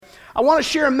I want to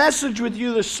share a message with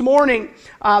you this morning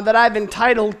that I've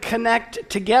entitled Connect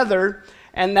Together,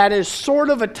 and that is sort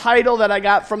of a title that I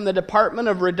got from the Department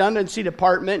of Redundancy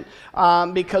Department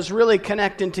because really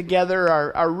connecting together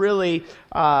are really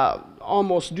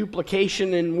almost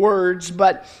duplication in words,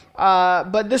 but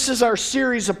this is our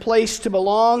series, A Place to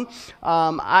Belong.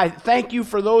 I thank you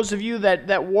for those of you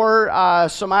that wore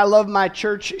some I Love My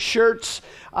Church shirts.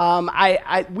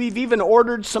 We've even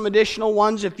ordered some additional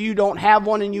ones if you don't have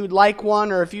one and you'd like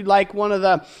one, or if you'd like one of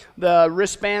the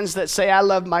wristbands that say I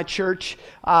Love My Church.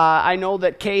 I know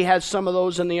that Kay has some of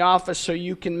those in the office, so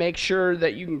you can make sure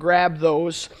that you can grab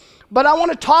those. But I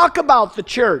want to talk about the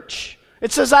church.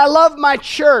 It says, I love my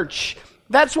church.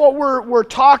 That's what we're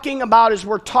talking about, is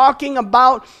we're talking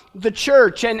about the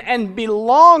church and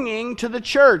belonging to the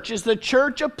church. Is the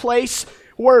church a place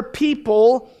where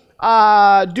people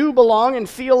do belong and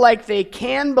feel like they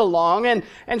can belong?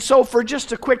 And so for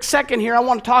just a quick second here, I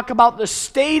want to talk about the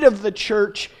state of the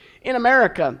church in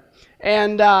America.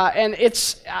 And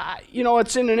it's,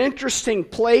 it's in an interesting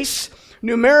place.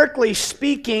 Numerically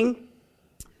speaking,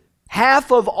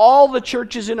 half of all the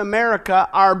churches in America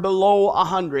are below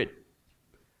 100.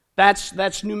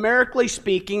 That's numerically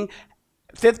speaking.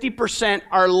 50%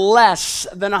 are less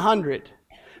than 100.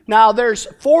 Now, there's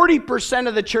 40%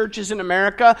 of the churches in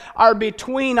America are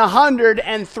between 100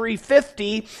 and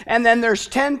 350, and then there's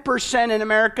 10% in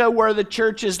America where the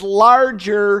church is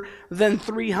larger than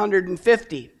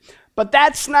 350. But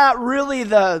that's not really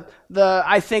the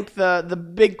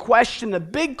big question. The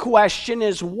big question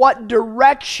is, what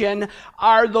direction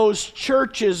are those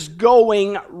churches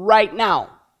going right now?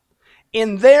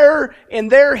 In their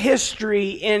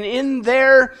history and in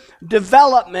their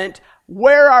development,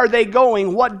 where are they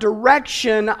going? What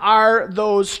direction are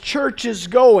those churches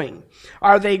going?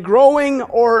 Are they growing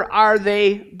or are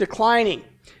they declining?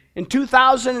 In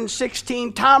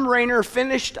 2016, Thom Rainer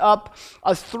finished up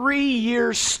a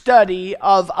 3-year study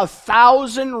of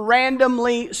 1,000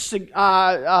 randomly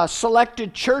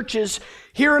selected churches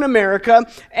here in America,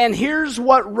 and here's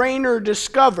what Rainer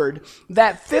discovered: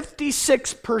 that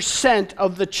 56%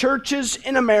 of the churches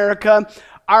in America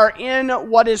are in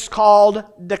what is called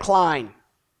decline.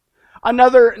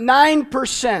 Another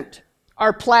 9%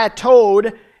 are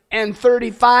plateaued, and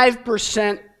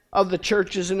 35% of the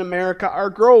churches in America are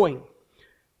growing.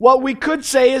 What we could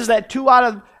say is that 2 out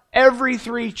of every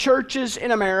 3 churches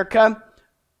in America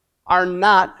are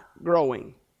not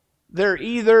growing. They're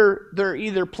either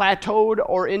plateaued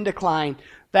or in decline.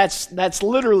 That's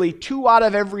literally 2 out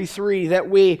of every 3 that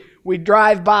we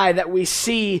drive by, that we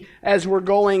see as we're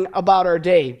going about our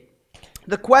day.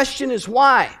 The question is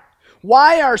why?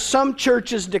 Why are some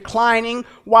churches declining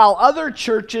while other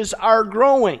churches are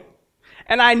growing?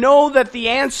 And I know that the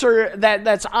answer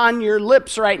that's on your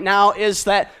lips right now is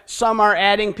that some are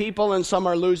adding people and some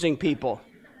are losing people,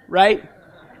 right?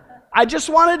 I just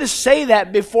wanted to say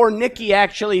that before Nikki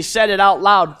actually said it out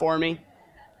loud for me.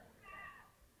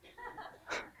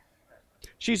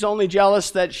 She's only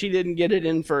jealous that she didn't get it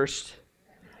in first.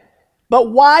 But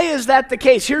why is that the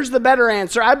case? Here's the better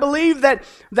answer. I believe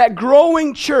that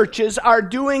growing churches are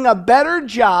doing a better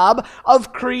job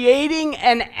of creating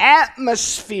an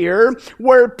atmosphere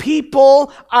where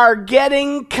people are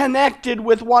getting connected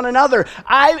with one another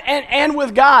and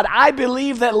with God. I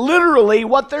believe that literally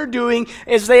what they're doing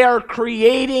is they are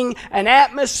creating an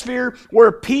atmosphere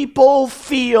where people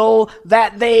feel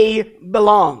that they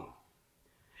belong.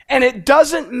 And it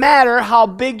doesn't matter how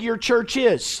big your church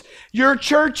is. Your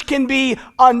church can be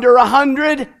under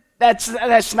 100.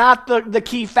 That's not the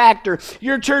key factor.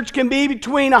 Your church can be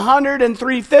between 100 and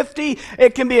 350.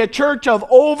 It can be a church of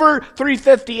over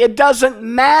 350. It doesn't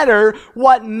matter.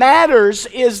 What matters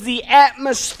is the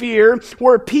atmosphere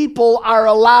where people are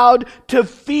allowed to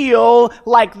feel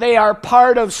like they are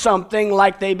part of something,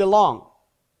 like they belong.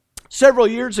 Several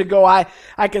years ago, I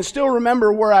can still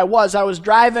remember where I was. I was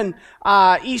driving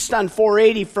east on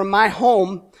 480 from my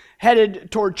home, headed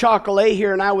toward Chocolate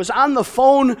here, and I was on the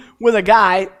phone with a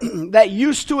guy that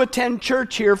used to attend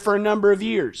church here for a number of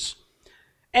years.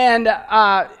 And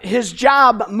his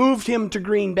job moved him to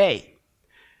Green Bay.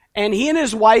 And he and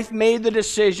his wife made the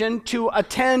decision to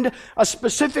attend a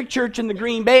specific church in the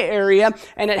Green Bay area,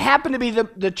 and it happened to be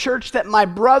the church that my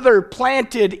brother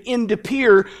planted in De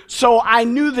Pere, so I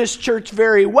knew this church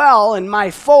very well, and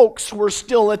my folks were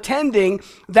still attending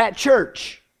that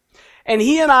church. And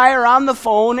he and I are on the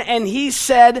phone, and he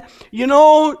said,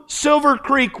 Silver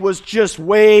Creek was just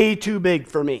way too big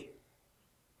for me.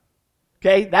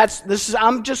 Okay,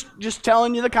 I'm just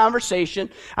telling you the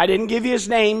conversation. I didn't give you his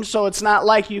name, so it's not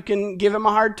like you can give him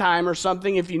a hard time or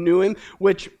something if you knew him,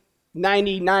 which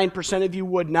 99% of you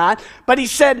would not. But he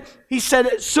said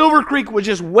Silver Creek was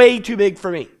just way too big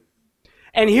for me.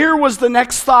 And here was the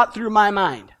next thought through my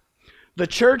mind. The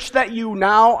church that you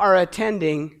now are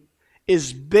attending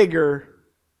is bigger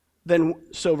than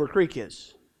Silver Creek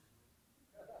is.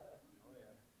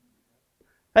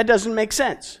 That doesn't make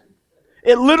sense.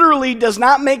 It literally does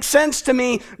not make sense to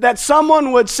me that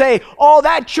someone would say, oh,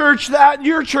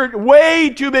 your church, way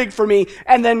too big for me,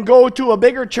 and then go to a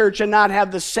bigger church and not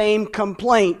have the same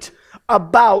complaint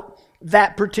about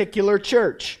that particular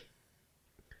church.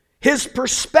 His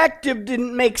perspective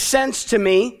didn't make sense to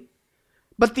me,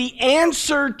 but the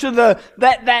answer to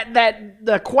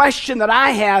the question that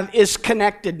I have is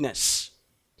connectedness.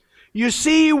 You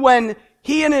see, when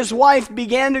he and his wife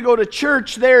began to go to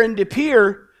church there in De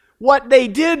Pere, what they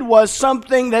did was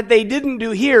something that they didn't do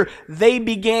here. They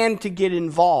began to get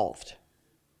involved.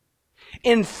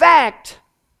 In fact,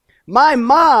 my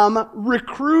mom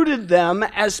recruited them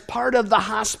as part of the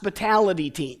hospitality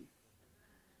team.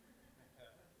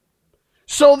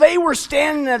 So they were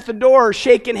standing at the door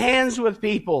shaking hands with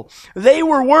people. They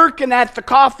were working at the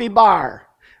coffee bar.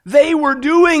 They were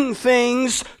doing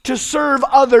things to serve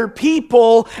other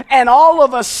people, and all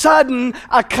of a sudden,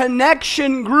 a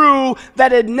connection grew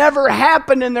that had never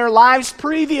happened in their lives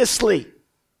previously.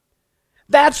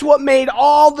 That's what made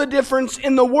all the difference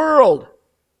in the world.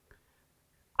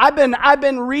 I've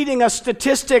been reading a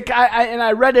statistic, and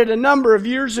I read it a number of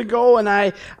years ago, and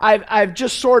I've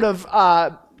just sort of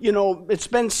it's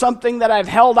been something that I've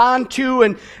held on to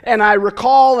and I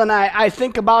recall and I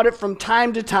think about it from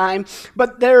time to time.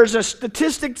 But there's a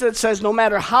statistic that says no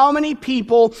matter how many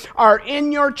people are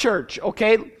in your church,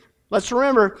 okay, let's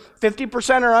remember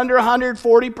 50% are under 100,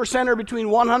 40% are between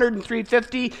 100 and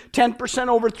 350, 10%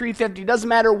 over 350. Doesn't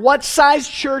matter what size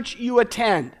church you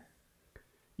attend,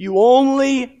 you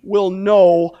only will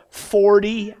know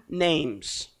 40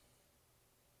 names.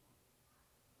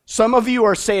 Some of you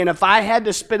are saying, if I had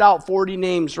to spit out 40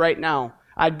 names right now,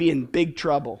 I'd be in big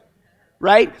trouble,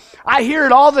 right? I hear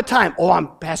it all the time. Oh,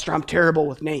 Pastor, I'm terrible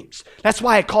with names. That's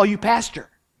why I call you Pastor.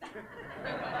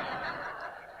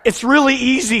 It's really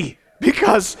easy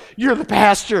because you're the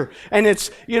pastor. And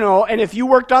it's, and if you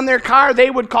worked on their car,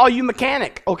 they would call you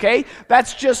mechanic, okay?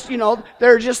 That's just,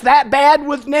 they're just that bad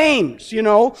with names,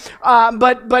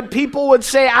 But people would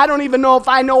say, I don't even know if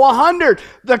I know 100.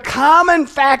 The common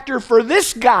factor for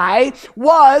this guy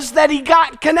was that he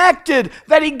got connected,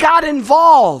 that he got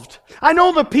involved. I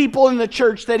know the people in the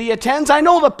church that he attends. I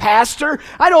know the pastor.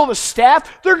 I know the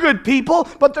staff. They're good people,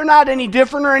 but they're not any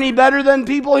different or any better than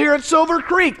people here at Silver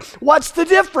Creek. What's the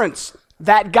difference?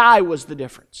 That guy was the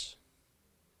difference.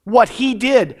 What he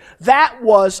did, that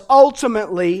was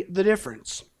ultimately the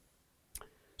difference.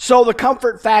 So the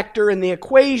comfort factor in the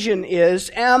equation is,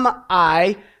 am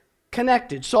I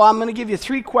connected? So I'm going to give you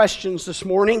 3 questions this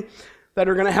morning that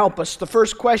are going to help us. The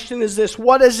first question is this: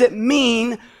 what does it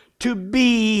mean to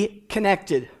be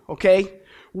connected? Okay?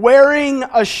 Wearing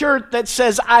a shirt that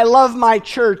says, I love my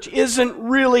church, isn't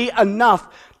really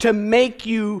enough to make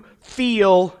you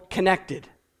feel connected.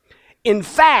 In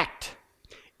fact,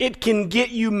 it can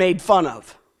get you made fun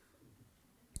of.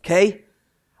 Okay?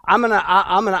 I'm gonna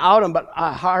out them, but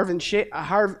Harv and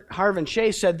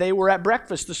Shay said they were at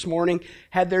breakfast this morning,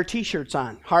 had their t-shirts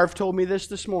on. Harv told me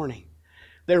this morning.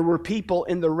 There were people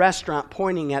in the restaurant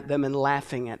pointing at them and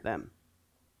laughing at them.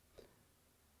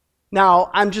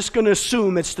 Now, I'm just going to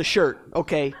assume it's the shirt,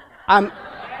 okay?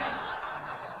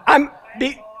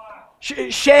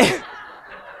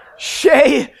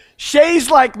 Shay's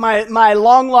like my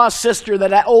long-lost sister,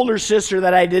 that older sister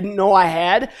that I didn't know I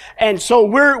had. And so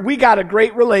we got a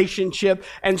great relationship.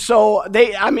 And so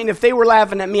if they were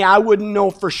laughing at me, I wouldn't know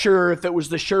for sure if it was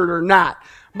the shirt or not.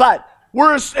 But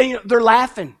they're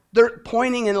laughing. They're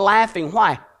pointing and laughing.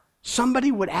 Why?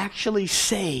 Somebody would actually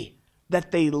say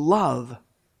that they love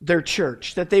their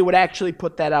church, that they would actually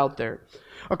put that out there.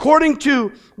 According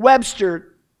to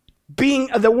Webster, being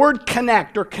the word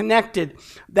connect or connected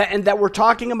that we're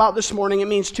talking about this morning, it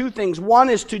means 2 things.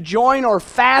 One is to join or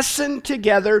fasten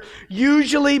together,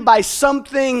 usually by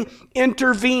something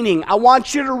intervening. I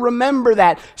want you to remember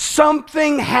that.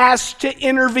 Something has to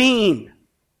intervene.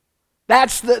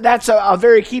 That's a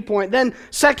very key point. Then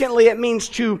secondly, it means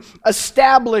to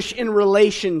establish in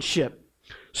relationship.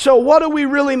 So what do we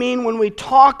really mean when we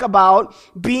talk about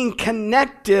being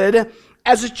connected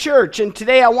as a church? And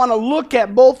today I want to look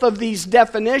at both of these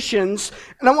definitions,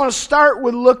 and I want to start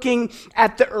with looking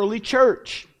at the early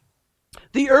church.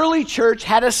 The early church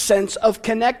had a sense of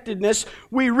connectedness.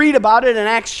 We read about it in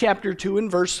Acts chapter 2 and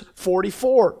verse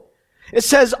 44. It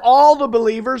says all the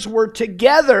believers were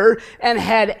together and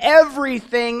had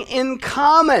everything in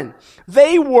common.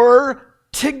 They were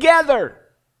together.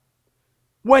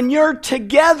 When you're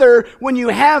together, when you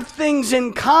have things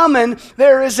in common,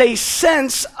 there is a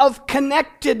sense of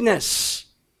connectedness.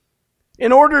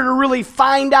 In order to really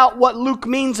find out what Luke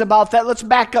means about that, let's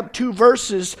back up 2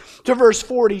 verses to verse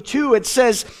 42. It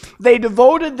says, they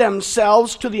devoted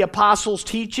themselves to the apostles'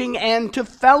 teaching and to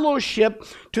fellowship,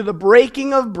 to the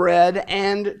breaking of bread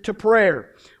and to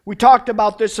prayer. We talked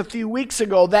about this a few weeks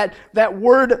ago, that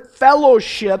word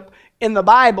fellowship in the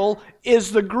Bible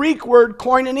is the Greek word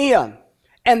koinonia.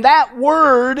 And that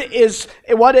word is,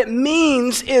 what it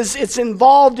means is it's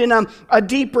involved in a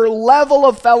deeper level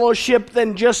of fellowship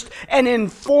than just an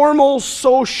informal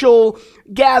social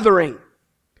gathering.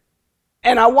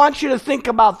 And I want you to think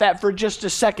about that for just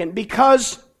a second,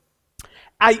 because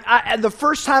I the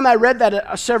first time I read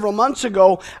that several months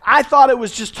ago, I thought it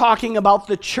was just talking about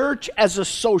the church as a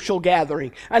social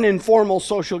gathering, an informal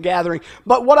social gathering.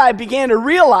 But what I began to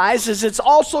realize is it's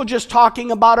also just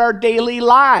talking about our daily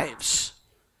lives.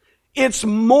 It's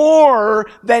more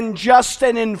than just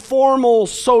an informal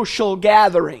social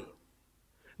gathering.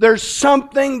 There's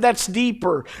something that's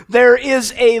deeper. There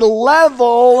is a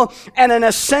level and an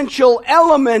essential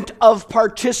element of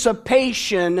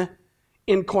participation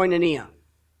in koinonia.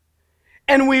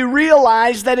 And we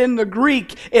realize that in the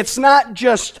Greek, it's not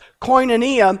just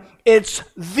koinonia, it's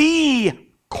the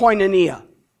koinonia.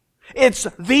 It's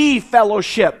the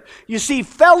fellowship. You see,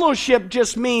 fellowship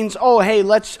just means, oh, hey,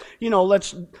 let's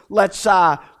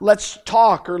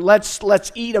talk, or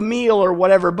let's eat a meal or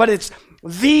whatever. But it's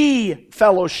the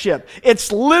fellowship.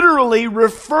 It's literally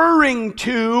referring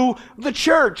to the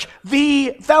church,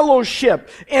 the fellowship,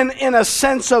 in a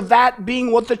sense of that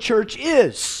being what the church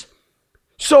is.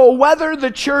 So whether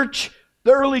the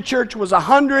early church was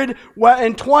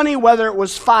 120, whether it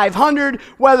was 500,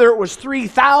 whether it was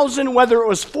 3,000, whether it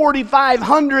was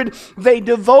 4,500, they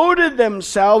devoted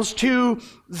themselves to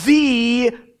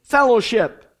the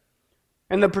fellowship.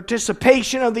 And the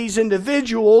participation of these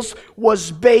individuals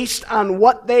was based on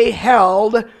what they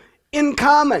held in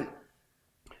common.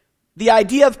 The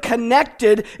idea of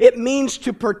connected, it means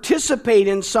to participate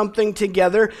in something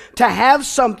together, to have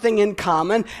something in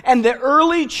common. And the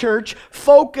early church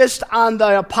focused on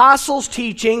the apostles'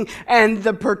 teaching and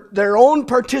their own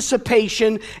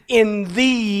participation in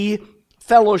the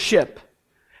fellowship.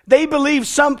 They believed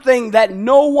something that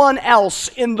no one else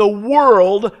in the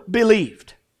world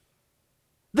believed.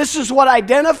 This is what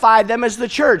identified them as the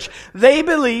church. They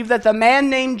believed that the man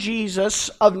named Jesus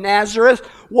of Nazareth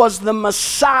was the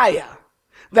Messiah,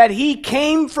 that he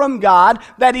came from God,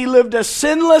 that he lived a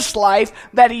sinless life,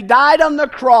 that he died on the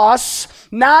cross,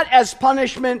 not as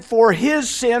punishment for his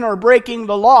sin or breaking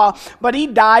the law, but he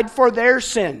died for their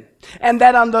sin. And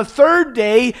that on the third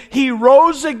day, he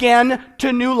rose again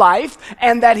to new life,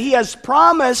 and that he has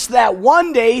promised that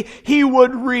one day he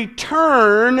would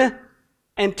return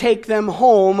and take them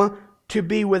home to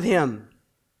be with him.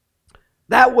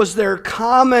 That was their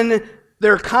common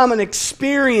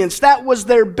experience. That was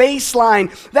their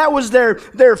baseline. That was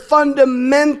their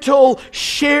fundamental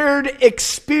shared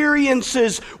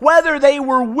experiences, whether they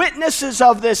were witnesses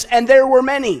of this, and there were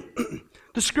many.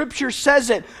 The scripture says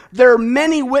it. There are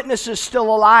many witnesses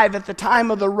still alive at the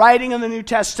time of the writing of the New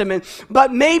Testament,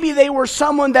 but maybe they were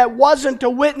someone that wasn't a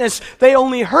witness. They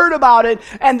only heard about it,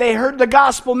 and they heard the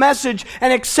gospel message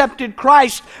and accepted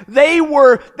Christ. They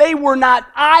were not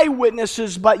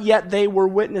eyewitnesses, but yet they were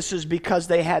witnesses because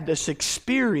they had this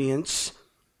experience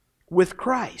with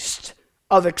Christ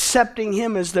of accepting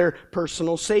him as their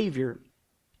personal Savior.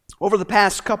 Over the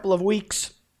past couple of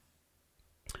weeks,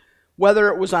 whether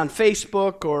it was on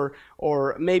Facebook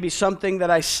or maybe something that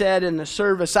I said in the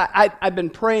service, I've been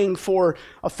praying for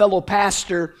a fellow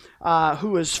pastor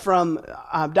who is from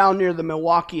down near the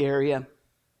Milwaukee area.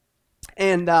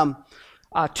 And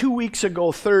 2 weeks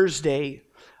ago, Thursday,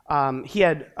 he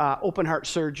had open heart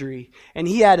surgery, and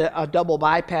he had a double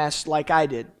bypass like I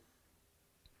did.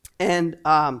 And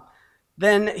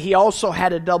then he also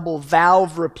had a double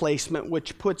valve replacement,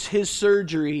 which puts his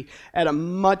surgery at a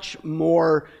much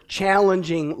more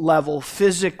challenging level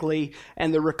physically,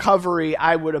 and the recovery,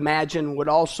 I would imagine, would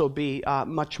also be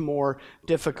much more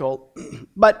difficult.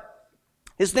 But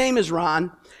his name is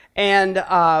Ron, and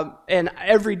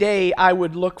every day I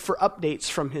would look for updates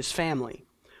from his family.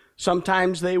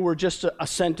 Sometimes they were just a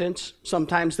sentence.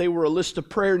 Sometimes they were a list of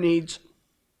prayer needs.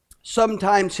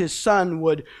 Sometimes his son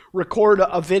would record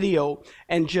a video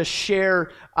and just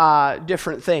share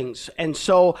different things. And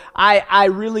so I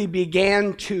really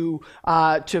began to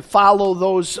follow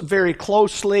those very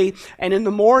closely. And in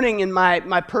the morning, in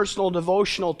my personal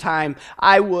devotional time,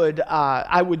 I would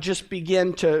just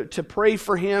begin to pray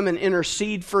for him and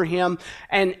intercede for him.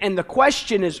 And the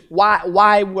question is,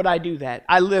 why would I do that?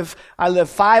 I live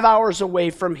 5 hours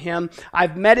away from him.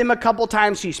 I've met him a couple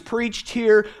times. He's preached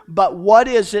here. But what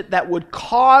is it that would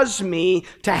cause me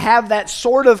to have that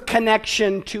sort of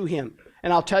connection to him?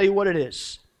 And I'll tell you what it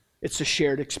is. It's a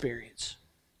shared experience.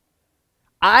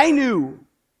 I knew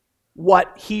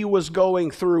what he was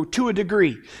going through to a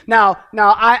degree. Now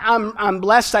I'm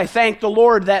blessed. I thank the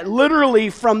Lord that literally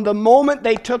from the moment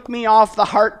they took me off the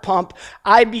heart pump,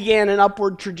 I began an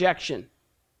upward trajectory.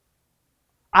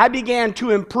 I began to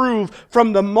improve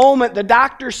from the moment the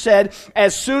doctor said,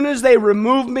 as soon as they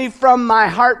removed me from my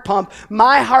heart pump,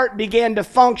 my heart began to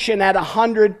function at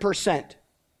 100%.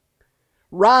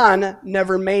 Ron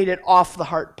never made it off the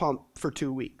heart pump for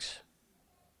 2 weeks.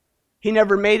 He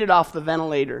never made it off the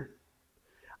ventilator.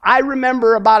 I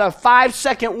remember about a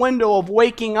 5-second window of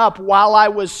waking up while I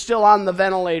was still on the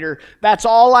ventilator. That's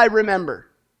all I remember.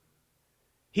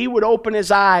 He would open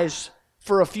his eyes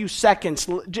for a few seconds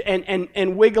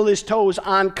and wiggle his toes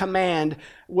on command,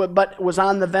 but was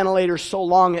on the ventilator so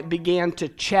long it began to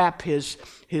chap his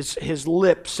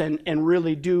lips and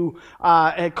really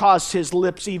it caused his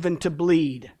lips even to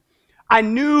bleed. I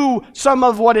knew some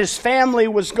of what his family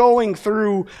was going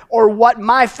through, or what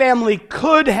my family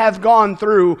could have gone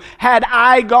through had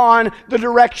I gone the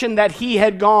direction that he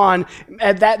had gone.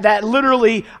 That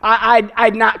literally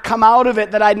I'd not come out of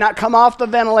it, that I'd not come off the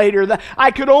ventilator. That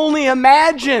I could only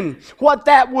imagine what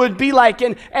that would be like.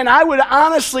 And I would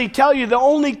honestly tell you, the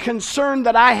only concern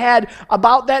that I had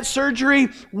about that surgery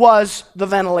was the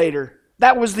ventilator.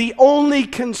 That was the only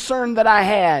concern that I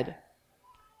had.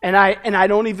 And I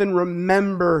don't even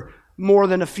remember more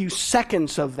than a few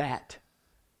seconds of that.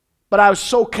 But I was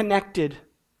so connected.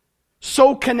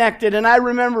 And I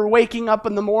remember waking up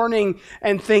in the morning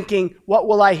and thinking, what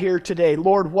will I hear today?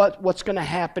 Lord, what's going to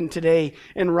happen today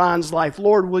in Ron's life?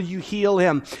 Lord, will you heal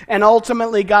him? And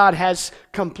ultimately, God has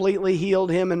completely healed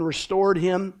him and restored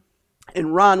him.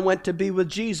 And Ron went to be with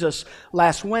Jesus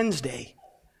last Wednesday.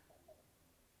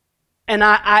 And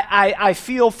I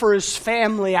feel for his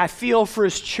family. I feel for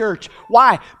his church.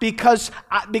 Why? Because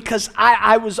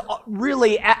I was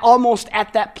really almost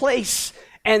at that place.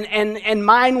 And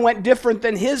mine went different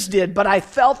than his did. But I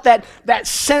felt that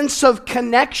sense of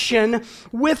connection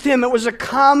with him. It was a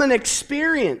common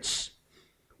experience.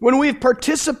 When we've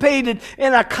participated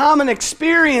in a common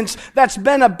experience that's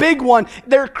been a big one,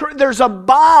 there's a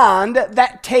bond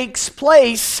that takes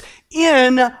place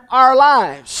in our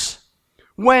lives.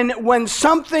 When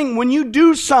you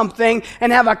do something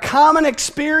and have a common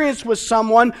experience with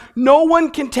someone, no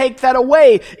one can take that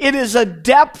away. It is a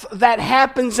depth that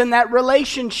happens in that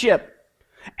relationship.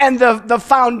 And the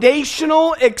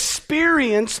foundational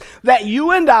experience that you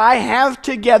and I have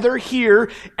together here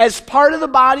as part of the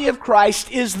body of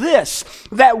Christ is this: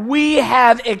 that we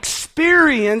have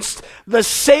experienced the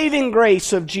saving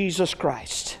grace of Jesus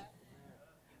Christ.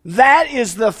 That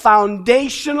is the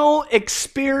foundational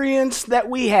experience that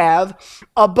we have.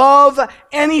 Above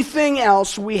anything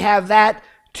else, we have that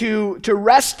to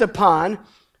rest upon.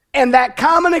 And that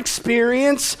common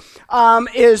experience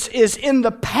is in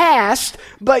the past,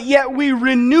 but yet we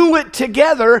renew it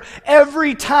together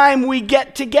every time we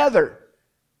get together.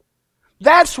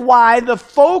 That's why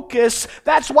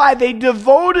that's why they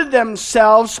devoted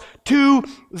themselves to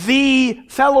the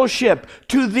fellowship,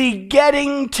 to the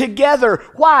getting together.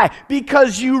 Why?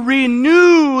 Because you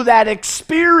renew that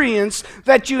experience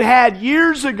that you had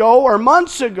years ago or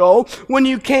months ago when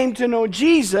you came to know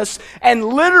Jesus, and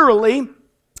literally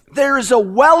there is a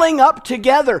welling up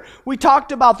together. We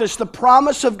talked about this, the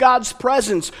promise of God's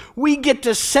presence. We get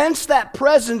to sense that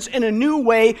presence in a new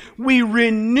way. We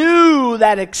renew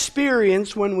that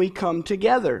experience when we come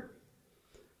together.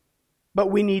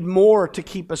 But we need more to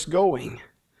keep us going.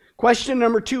 Question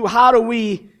number 2, how do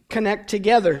we connect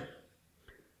together?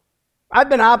 I've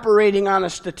been operating on a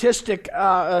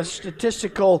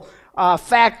statistical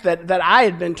fact that I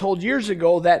had been told years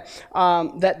ago that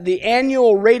the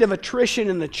annual rate of attrition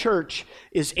in the church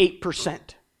is 8%.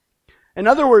 In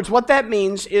other words, what that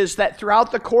means is that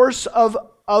throughout the course of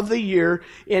the year,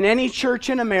 in any church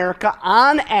in America,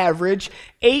 on average,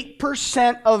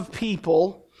 8% of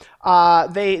people,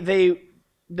 they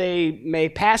may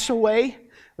pass away,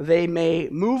 They may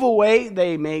move away.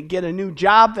 They may get a new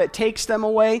job that takes them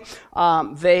away.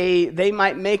 They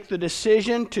might make the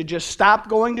decision to just stop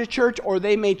going to church, or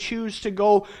they may choose to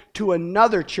go to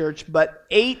another church, but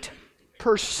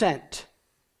 8%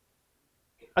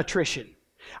 attrition.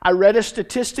 I read a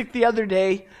statistic the other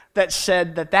day that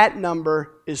said that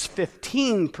number is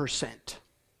 15%.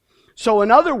 So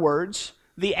in other words,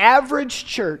 the average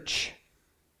church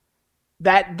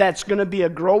that's going to be a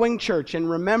growing church, and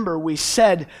remember we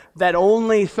said that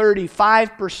only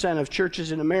 35% of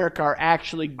churches in America are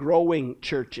actually growing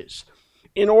churches.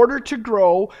 In order to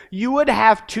grow, you would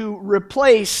have to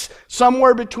replace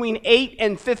somewhere between 8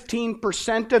 and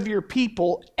 15% of your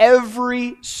people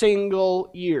every single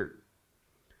year.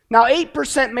 Now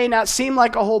 8% may not seem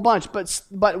like a whole bunch,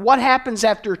 but what happens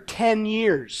after 10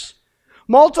 years?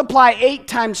 Multiply 8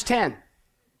 times 10.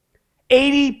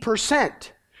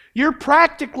 80%. You're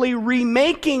practically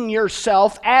remaking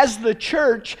yourself as the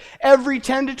church every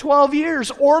 10 to 12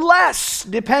 years or less,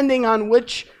 depending on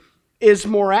which is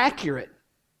more accurate.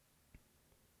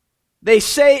 They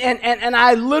say, and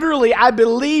I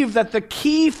believe that the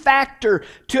key factor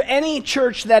to any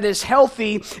church that is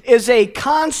healthy is a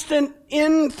constant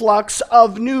influx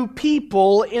of new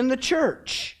people in the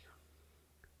church.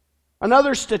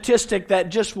 Another statistic that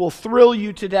just will thrill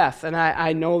you to death, and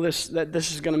I know that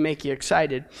this is going to make you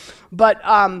excited, but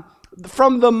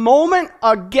from the moment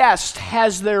a guest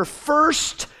has their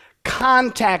first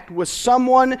contact with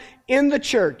someone in the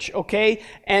church, okay,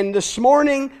 and this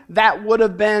morning that would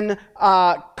have been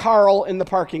Carl in the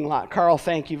parking lot. Carl,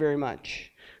 thank you very much.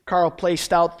 Carl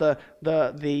placed out the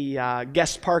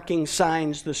guest parking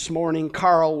signs this morning.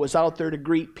 Carl was out there to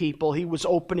greet people. He was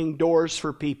opening doors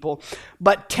for people.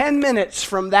 But 10 minutes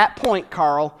from that point,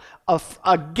 Carl,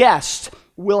 a guest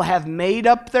will have made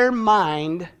up their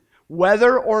mind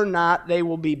whether or not they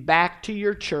will be back to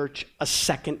your church a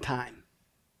second time.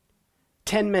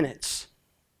 10 minutes,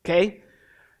 okay?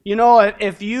 You know,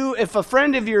 if a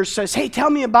friend of yours says, hey, tell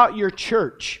me about your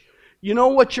church, you know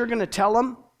what you're going to tell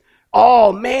them?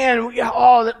 Oh man,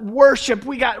 that worship,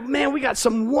 we got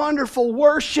some wonderful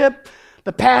worship.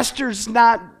 The pastor's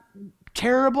not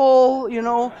terrible, you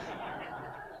know.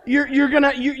 You're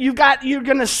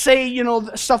gonna say, you know,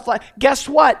 stuff like, guess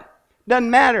what?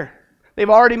 Doesn't matter. They've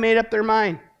already made up their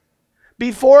mind.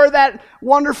 Before that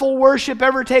wonderful worship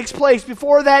ever takes place,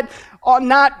 before that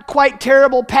not quite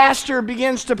terrible pastor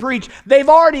begins to preach, they've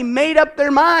already made up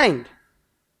their mind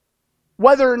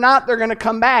whether or not they're going to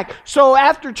come back. So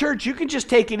after church, you can just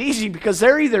take it easy because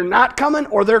they're either not coming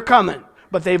or they're coming.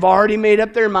 But they've already made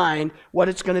up their mind what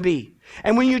it's going to be.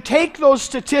 And when you take those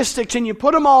statistics and you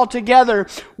put them all together,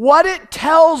 what it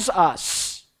tells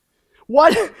us,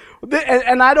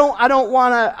 and I don't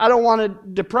want to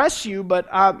depress you, but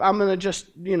I'm going to just,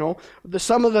 you know,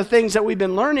 some of the things that we've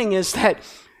been learning is that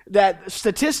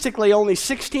statistically only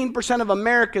 16% of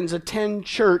Americans attend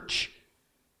church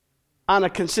on a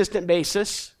consistent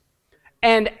basis,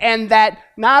 and that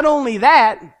not only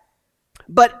that,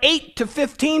 but 8 to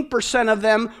 15% of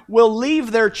them will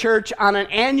leave their church on an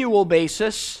annual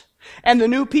basis, and the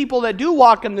new people that do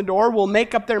walk in the door will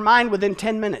make up their mind within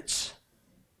 10 minutes.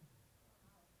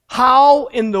 How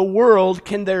in the world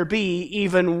can there be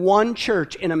even one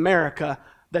church in America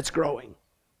that's growing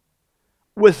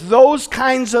with those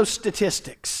kinds of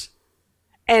statistics?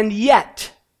 And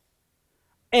yet,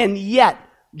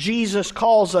 Jesus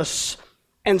calls us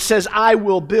and says, I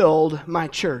will build my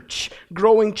church.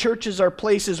 Growing churches are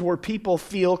places where people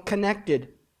feel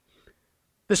connected.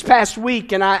 This past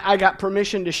week, and I got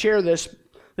permission to share this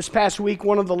past week,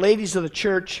 one of the ladies of the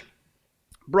church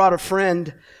brought a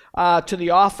friend to the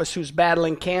office who's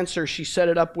battling cancer. She set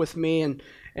it up with me,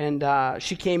 and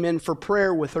she came in for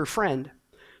prayer with her friend.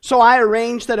 So I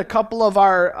arranged that a couple of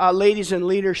our ladies in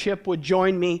leadership would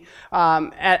join me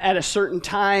at a certain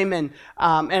time, and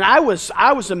I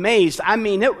was amazed. I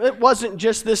mean, it wasn't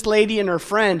just this lady and her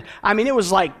friend. I mean, it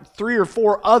was like 3 or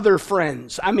 4 other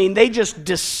friends. I mean, they just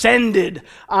descended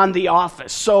on the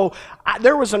office. So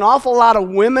there was an awful lot of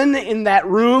women in that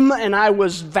room, and I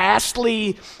was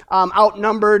vastly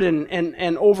outnumbered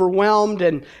and overwhelmed,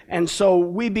 and so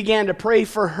we began to pray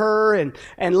for her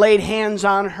and laid hands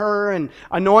on her and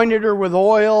anointed her with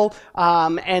oil.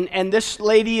 And this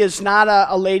lady is not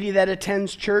a lady that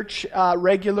attends church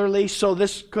regularly, so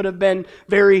this could have been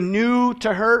very new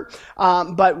to her.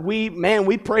 But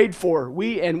we prayed for her.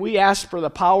 We asked for the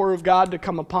power of God to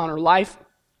come upon her life.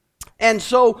 And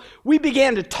so we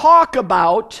began to talk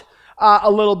about a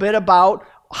little bit about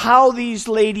how these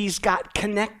ladies got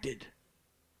connected.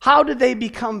 How did they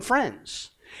become friends?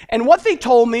 And what they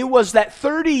told me was that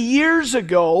 30 years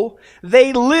ago,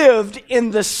 they lived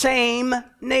in the same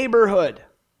neighborhood.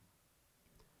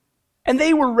 And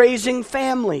they were raising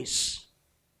families.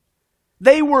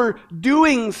 They were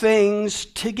doing things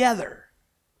together.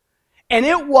 And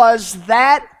it was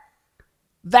that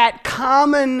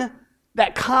common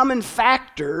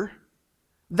factor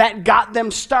that got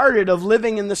them started of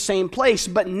living in the same place.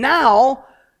 But now,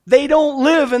 they don't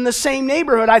live in the same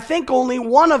neighborhood. I think only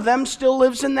one of them still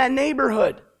lives in that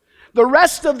neighborhood. The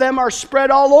rest of them are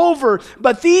spread all over.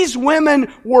 But these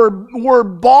women were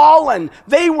bawling.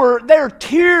 Their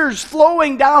tears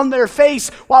flowing down their face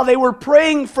while they were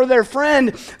praying for their friend.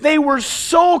 They were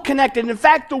so connected. In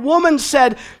fact, the woman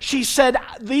said,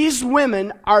 these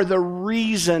women are the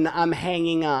reason I'm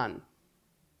hanging on.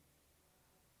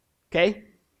 Okay?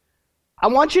 I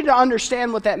want you to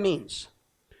understand what that means.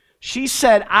 She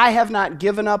said, I have not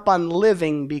given up on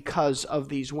living because of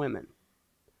these women.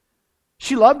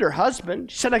 She loved her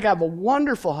husband. She said, I have a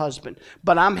wonderful husband,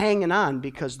 but I'm hanging on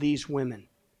because these women,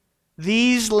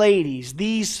 these ladies,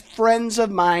 these friends of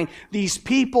mine, these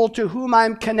people to whom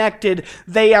I'm connected,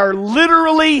 they are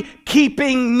literally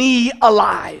keeping me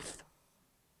alive.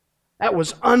 That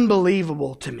was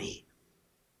unbelievable to me.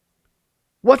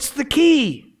 What's the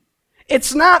key?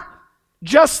 It's not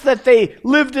just that they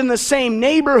lived in the same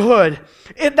neighborhood.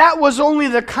 That was only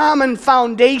the common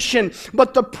foundation.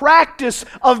 But the practice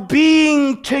of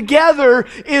being together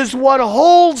is what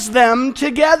holds them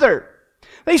together.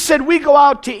 They said, we go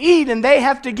out to eat and they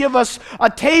have to give us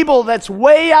a table that's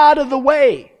way out of the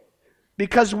way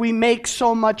because we make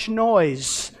so much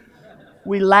noise.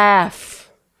 We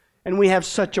laugh and we have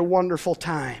such a wonderful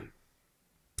time.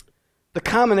 The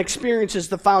common experience is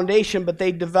the foundation, but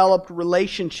they developed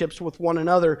relationships with one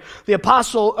another.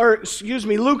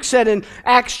 Luke said in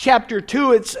Acts chapter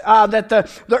 2, it's that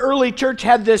the early church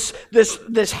had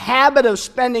this habit of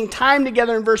spending time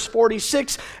together. In verse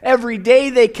 46, every day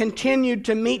they continued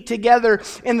to meet together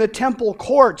in the temple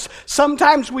courts.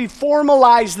 Sometimes we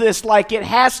formalize this like it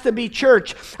has to be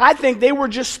church. I think they were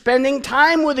just spending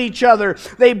time with each other.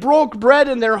 They broke bread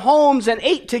in their homes and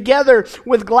ate together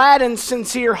with glad and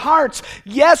sincere hearts.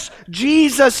 Yes,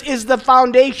 Jesus is the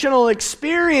foundational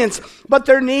experience, but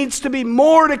there needs to be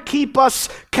more to keep us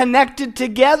connected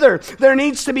together. There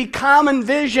needs to be common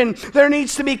vision. There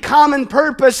needs to be common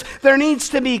purpose. There needs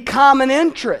to be common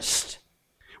interest.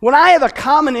 When I have a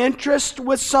common interest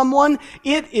with someone,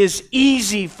 it is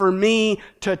easy for me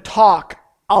to talk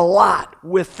a lot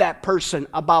with that person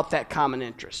about that common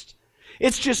interest.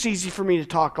 It's just easy for me to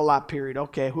talk a lot, period.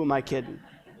 Okay, who am I kidding?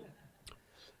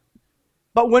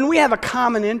 But when we have a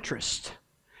common interest,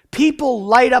 people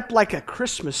light up like a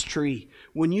Christmas tree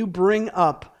when you bring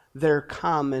up their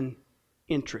common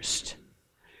interest.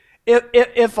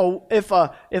 If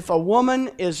a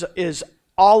woman is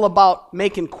all about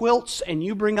making quilts and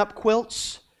you bring up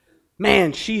quilts,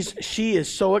 man, she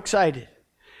is so excited.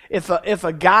 If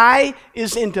a guy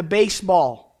is into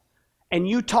baseball, and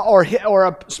you talk, or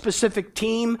a specific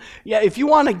team, if you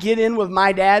want to get in with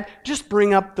my dad, just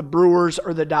bring up the Brewers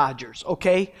or the Dodgers,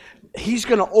 okay? He's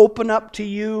going to open up to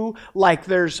you like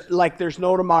there's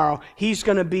no tomorrow. He's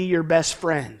going to be your best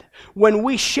friend. When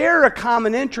we share a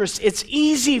common interest, it's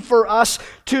easy for us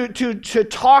to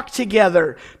talk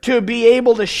together, to be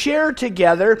able to share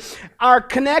together. Our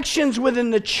connections within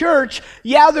the church,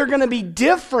 they're going to be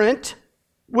different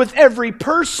with every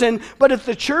person, but if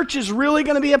the church is really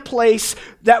going to be a place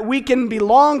that we can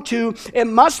belong to, it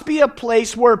must be a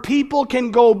place where people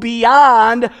can go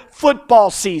beyond football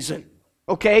season,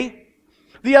 okay?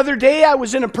 The other day I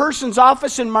was in a person's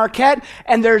office in Marquette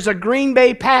and there's a Green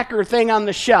Bay Packer thing on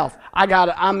the shelf. I got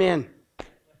it. I'm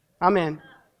in.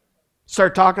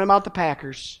 Start talking about the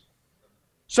Packers.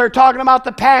 Start talking about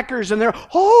the Packers and they're,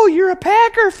 oh, you're a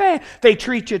Packer fan. They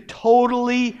treat you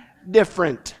totally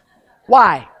different.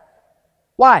 Why?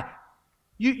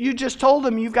 You just told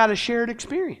them you've got a shared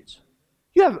experience.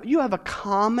 You have a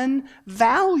common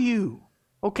value,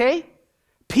 okay?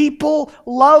 People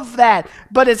love that,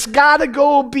 but it's got to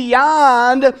go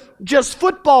beyond just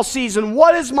football season.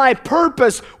 What is my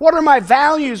purpose? What are my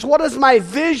values? What is my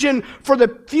vision for the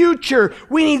future?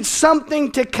 We need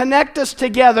something to connect us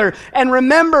together. And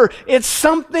remember, it's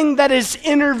something that is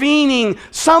intervening,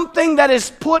 something that is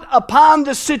put upon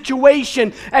the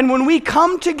situation. And when we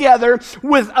come together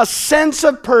with a sense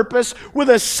of purpose, with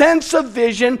a sense of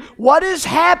vision, what is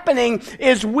happening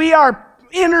is we are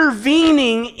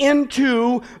intervening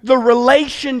into the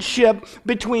relationship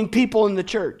between people in the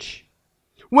church.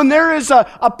 When there is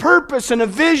a purpose and a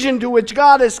vision to which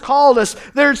God has called us,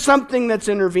 there's something that's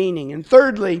intervening. And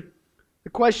thirdly, the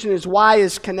question is, why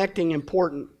is connecting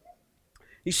important?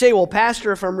 You say, well,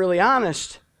 Pastor, if I'm really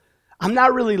honest, I'm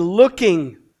not really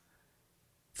looking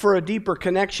for a deeper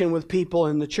connection with people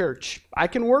in the church. I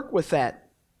can work with that.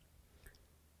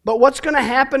 But what's going to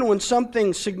happen when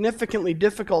something significantly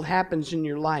difficult happens in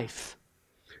your life?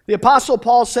 The Apostle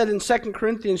Paul said in 2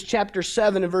 Corinthians chapter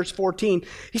 7 and verse 14,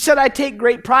 he said, I take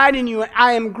great pride in you, and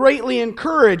I am greatly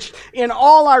encouraged. In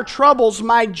all our troubles,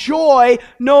 my joy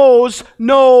knows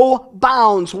no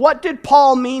bounds. What did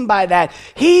Paul mean by that?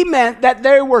 He meant that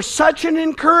there were such an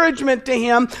encouragement to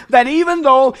him that even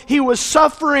though he was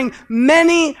suffering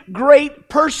many great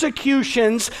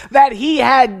persecutions, that he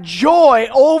had joy,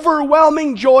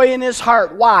 overwhelming joy in his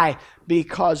heart. Why?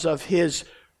 Because of his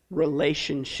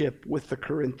relationship with the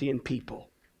Corinthian people.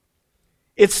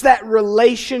 It's that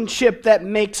relationship that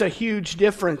makes a huge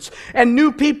difference. And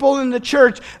new people in the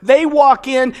church, they walk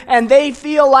in and they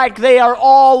feel like they are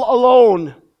all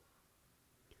alone.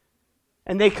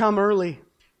 And they come early.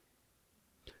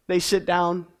 They sit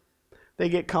down. They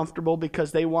get comfortable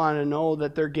because they want to know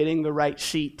that they're getting the right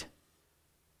seat.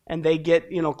 And they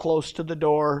get, close to the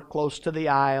door, close to the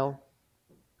aisle,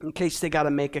 in case they got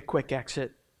to make a quick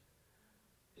exit.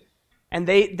 And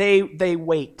they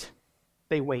wait.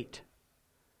 They wait.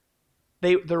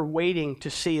 They're waiting to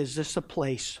see, is this a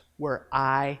place where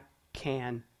I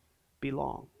can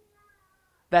belong?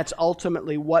 That's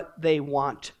ultimately what they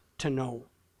want to know.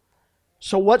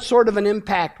 So what sort of an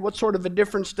impact, what sort of a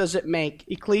difference does it make?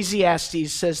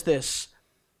 Ecclesiastes says this,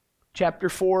 chapter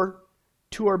 4,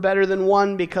 2 are better than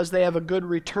one because they have a good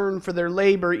return for their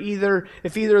labor.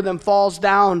 If either of them falls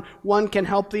down, one can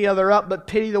help the other up, but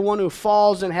pity the one who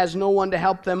falls and has no one to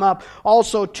help them up.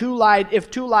 Also,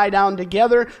 if two lie down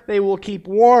together, they will keep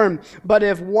warm. But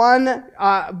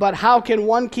how can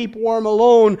one keep warm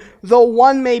alone? Though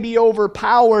one may be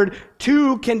overpowered,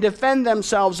 two can defend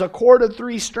themselves. A cord of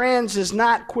 3 strands is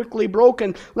not quickly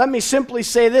broken. Let me simply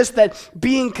say this, that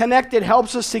being connected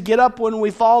helps us to get up when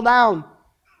we fall down.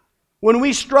 When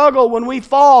we struggle, when we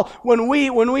fall, when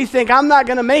we think, I'm not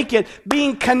going to make it,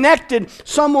 being connected,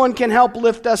 someone can help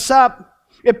lift us up.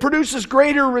 It produces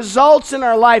greater results in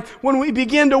our life when we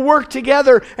begin to work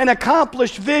together and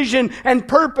accomplish vision and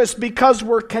purpose because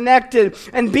we're connected.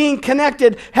 And being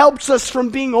connected helps us from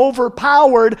being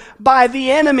overpowered by the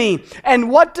enemy.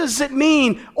 And what does it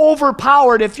mean,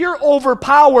 overpowered? If you're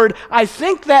overpowered, I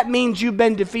think that means you've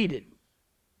been defeated.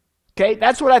 Okay,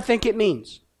 that's what I think it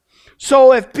means.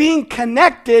 So if being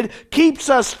connected keeps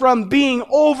us from being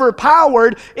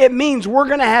overpowered, it means we're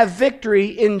going to have victory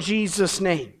in Jesus'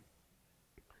 name.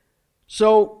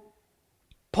 So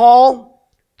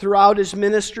Paul, throughout his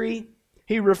ministry,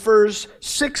 he refers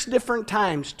 6 different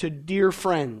times to dear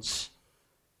friends.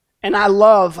 And I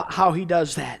love how he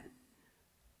does that.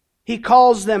 He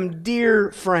calls them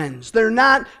dear friends. They're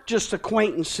not just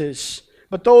acquaintances.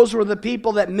 But those were the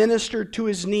people that ministered to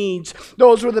his needs.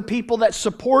 Those were the people that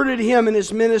supported him in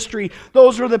his ministry.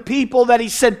 Those were the people that he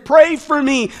said, pray for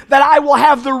me that I will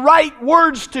have the right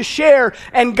words to share.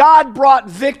 And God brought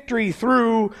victory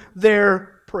through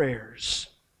their prayers.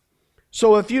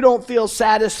 So if you don't feel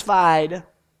satisfied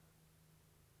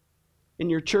in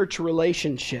your church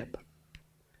relationship,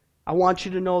 I want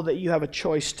you to know that you have a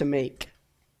choice to make.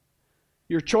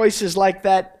 Your choice is like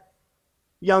that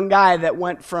young guy that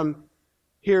went from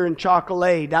here in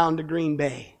Chocolate down to Green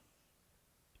Bay.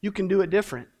 You can do it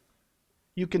different.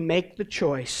 You can make the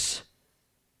choice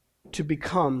to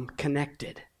become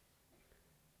connected.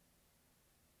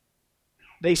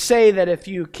 They say that if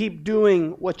you keep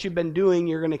doing what you've been doing,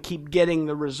 you're going to keep getting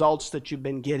the results that you've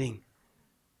been getting.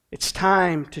 It's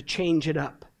time to change it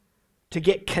up, to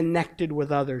get connected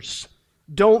with others.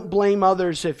 Don't blame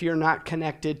others if you're not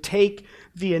connected. Take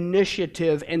the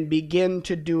initiative and begin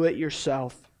to do it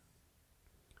yourself.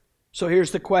 So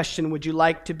here's the question. Would you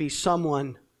like to be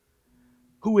someone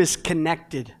who is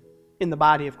connected in the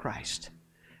body of Christ?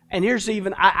 And here's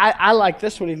even, I like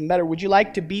this one even better. Would you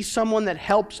like to be someone that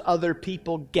helps other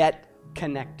people get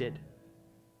connected?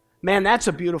 Man, that's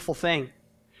a beautiful thing.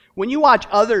 When you watch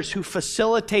others who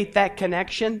facilitate that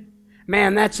connection,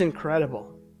 man, that's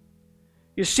incredible.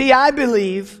 You see, I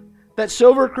believe that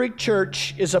Silver Creek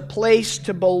Church is a place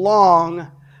to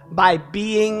belong by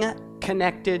being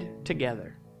connected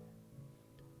together.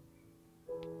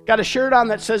 Got a shirt on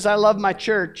that says, I love my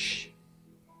church.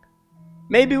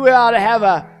 Maybe we ought to have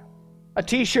a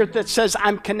t-shirt that says,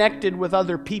 I'm connected with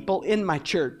other people in my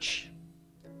church.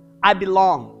 I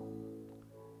belong.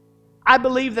 I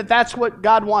believe that that's what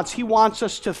God wants. He wants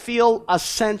us to feel a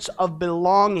sense of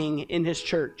belonging in His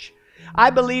church. I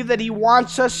believe that He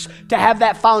wants us to have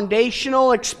that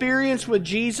foundational experience with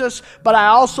Jesus, but I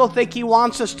also think He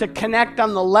wants us to connect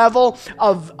on the level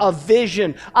of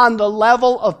vision, on the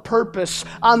level of purpose,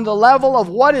 on the level of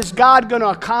what is God going to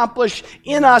accomplish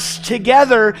in us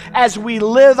together as we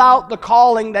live out the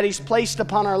calling that He's placed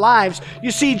upon our lives.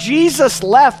 You see, Jesus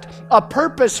left a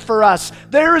purpose for us.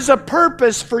 There is a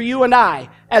purpose for you and I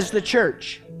as the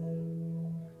church.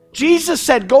 Jesus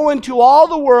said, go into all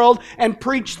the world and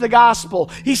preach the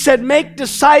gospel. He said, make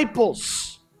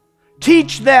disciples.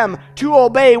 Teach them to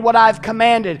obey what I've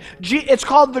commanded. It's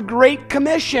called the Great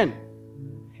Commission.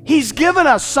 He's given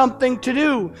us something to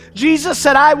do. Jesus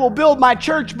said, I will build my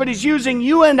church, but He's using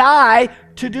you and I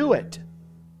to do it.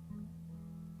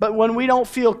 But when we don't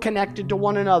feel connected to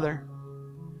one another,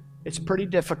 it's pretty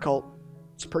difficult.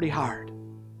 It's pretty hard.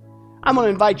 I'm going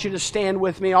to invite you to stand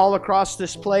with me all across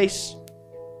this place.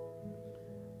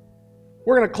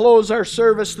 We're going to close our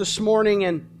service this morning,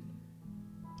 and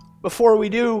before we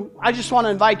do, I just want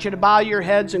to invite you to bow your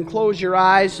heads and close your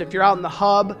eyes. If you're out in the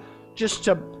hub, just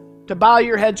to bow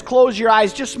your heads, close your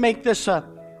eyes. Just make this a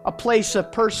place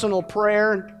of personal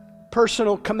prayer and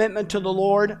personal commitment to the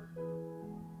Lord.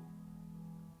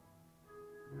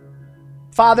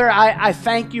 Father, I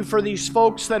thank You for these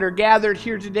folks that are gathered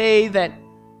here today that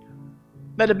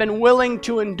have been willing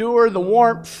to endure the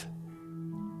warmth.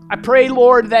 I pray,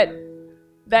 Lord, that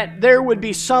there would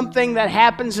be something that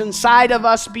happens inside of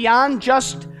us beyond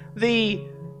just the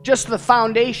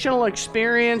foundational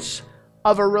experience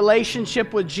of a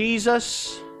relationship with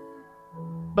Jesus,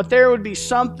 but there would be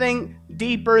something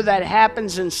deeper that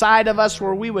happens inside of us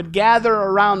where we would gather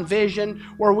around vision,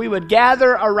 where we would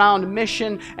gather around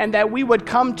mission, and that we would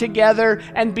come together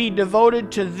and be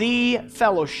devoted to the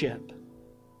fellowship.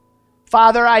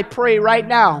 Father, I pray right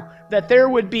now that there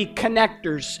would be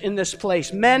connectors in this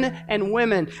place, men and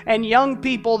women and young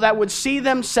people that would see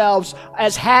themselves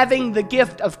as having the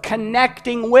gift of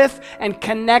connecting with and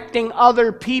connecting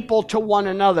other people to one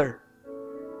another.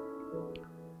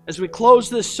 As we close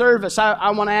this service,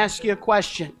 I want to ask you a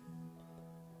question.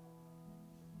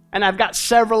 And I've got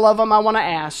several of them I want to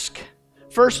ask.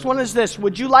 First one is this: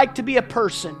 would you like to be a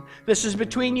person? This is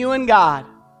between you and God.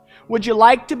 Would you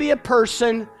like to be a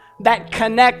person that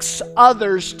connects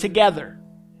others together?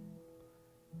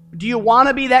 Do you want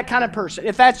to be that kind of person?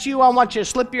 If that's you, I want you to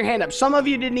slip your hand up. Some of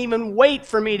you didn't even wait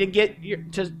for me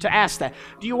to ask that.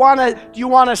 Do you want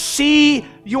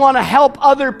to help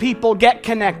other people get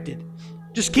connected?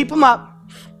 Just keep them up.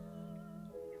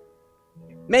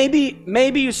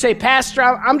 Maybe you say, Pastor,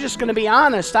 I'm just going to be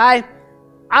honest.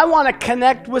 I want to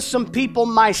connect with some people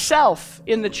myself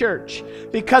in the church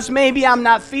because maybe I'm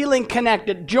not feeling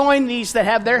connected. Join these that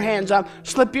have their hands up.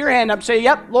 Slip your hand up. Say,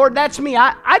 yep, Lord, that's me.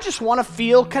 I just want to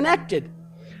feel connected.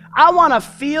 I want to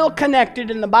feel connected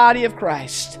in the body of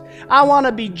Christ. I want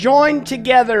to be joined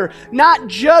together, not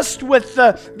just with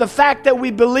the fact that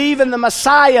we believe in the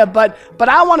Messiah, but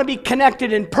I want to be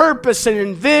connected in purpose and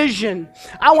in vision.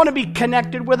 I want to be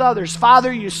connected with others.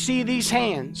 Father, You see these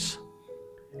hands.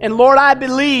 And Lord, I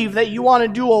believe that You want to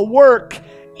do a work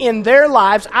in their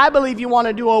lives. I believe You want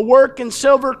to do a work in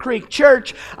Silver Creek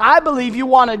Church. I believe You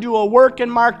want to do a work in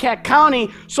Marquette County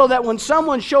so that when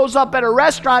someone shows up at a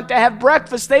restaurant to have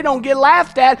breakfast, they don't get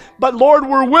laughed at, but Lord,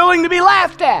 we're willing to be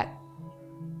laughed at.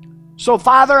 So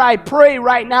Father, I pray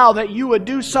right now that You would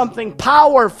do something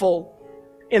powerful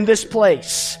in this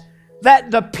place, that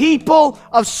the people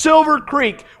of Silver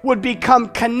Creek would become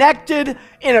connected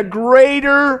in a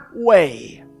greater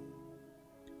way.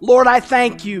 Lord, I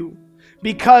thank You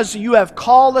because You have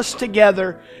called us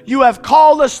together. You have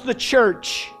called us the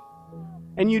church,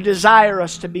 and You desire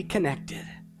us to be connected.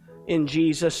 In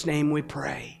Jesus' name we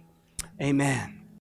pray. Amen.